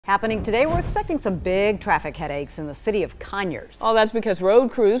Happening today, we're expecting some big traffic headaches in the city of Conyers. Oh, that's because road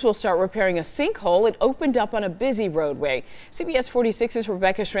crews will start repairing a sinkhole. It opened up on a busy roadway. CBS 46's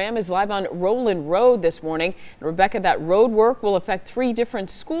Rebekka Schramm is live on Roland Road this morning. And Rebekka, that road work will affect 3 different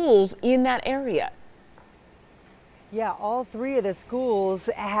schools in that area. Yeah, all 3 of the schools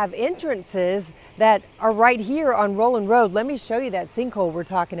have entrances that are right here on Roland Road. Let me show you that sinkhole we're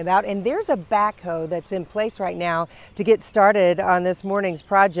talking about. And there's a backhoe that's in place right now to get started on this morning's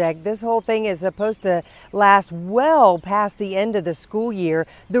project. This whole thing is supposed to last well past the end of the school year.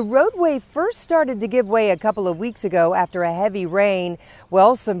 The roadway first started to give way a couple of weeks ago after a heavy rain.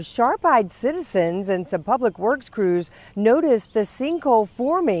 Well, some sharp-eyed citizens and some public works crews noticed the sinkhole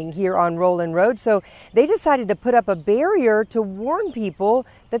forming here on Roland Road, so they decided to put up a barrier to warn people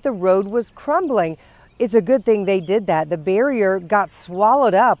that the road was crumbling. It's a good thing they did that. The barrier got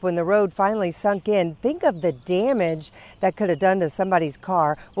swallowed up when the road finally sunk in. Think of the damage that could have done to somebody's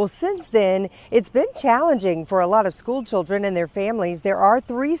car. Well, since then, it's been challenging for a lot of school children and their families. There are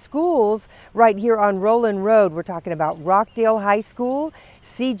 3 schools right here on Roland Road. We're talking about Rockdale High School,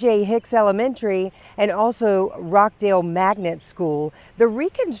 C.J. Hicks Elementary, and also Rockdale Magnet School. The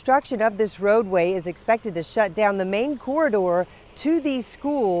reconstruction of this roadway is expected to shut down the main corridor to these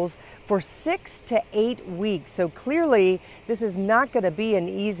schools for 6 to 8 weeks. So clearly, this is not going to be an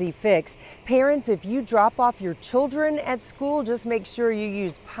easy fix. Parents, if you drop off your children at school, just make sure you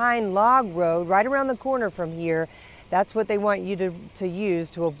use Pine Log Road right around the corner from here. That's what they want you to use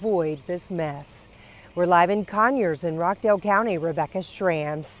to avoid this mess. We're live in Conyers in Rockdale County. Rebekka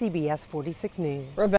Schramm, CBS 46 News.